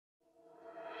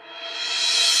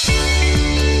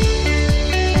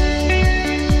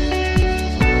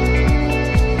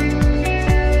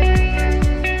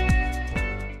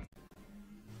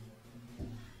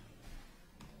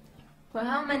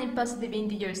positive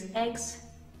integers x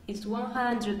is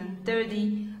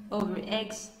 130 over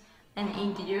x, an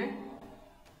integer.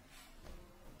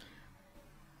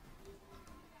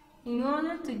 In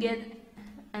order to get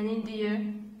an integer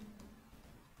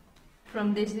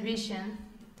from this division,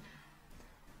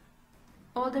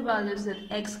 all the values that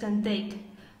x can take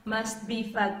must be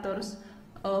factors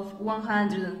of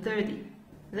 130.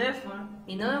 Therefore,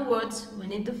 in other words, we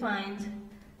need to find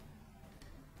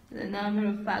the number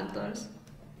of factors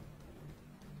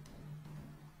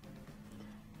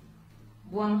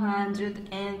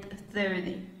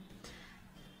 130.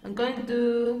 I'm going to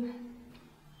do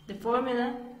the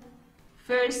formula.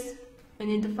 First, we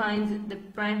need to find the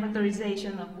prime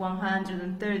factorization of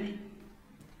 130.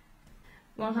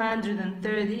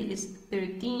 130 is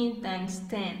 13 times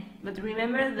 10, but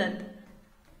remember that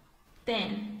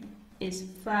 10 is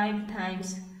 5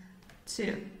 times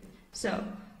 2. So,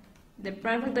 the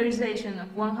prime factorization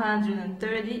of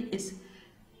 130 is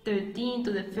 13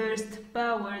 to the first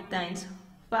power times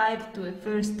 5 to the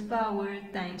first power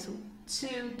times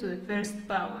 2 to the first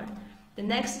power. The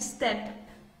next step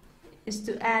is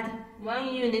to add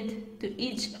 1 unit to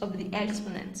each of the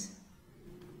exponents.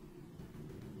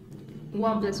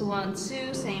 1 plus 1,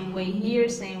 2, same way here,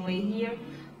 same way here.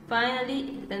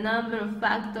 Finally, the number of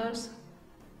factors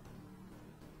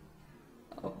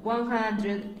of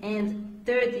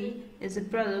 130 is a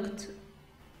product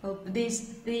of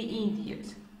these three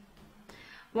integers.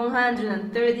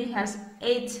 130 has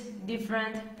 8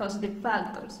 different positive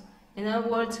factors. In other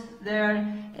words, there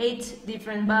are 8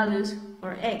 different values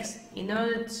for x in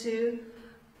order to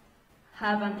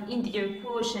have an integer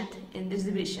quotient in this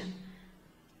division.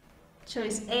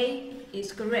 Choice A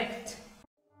is correct.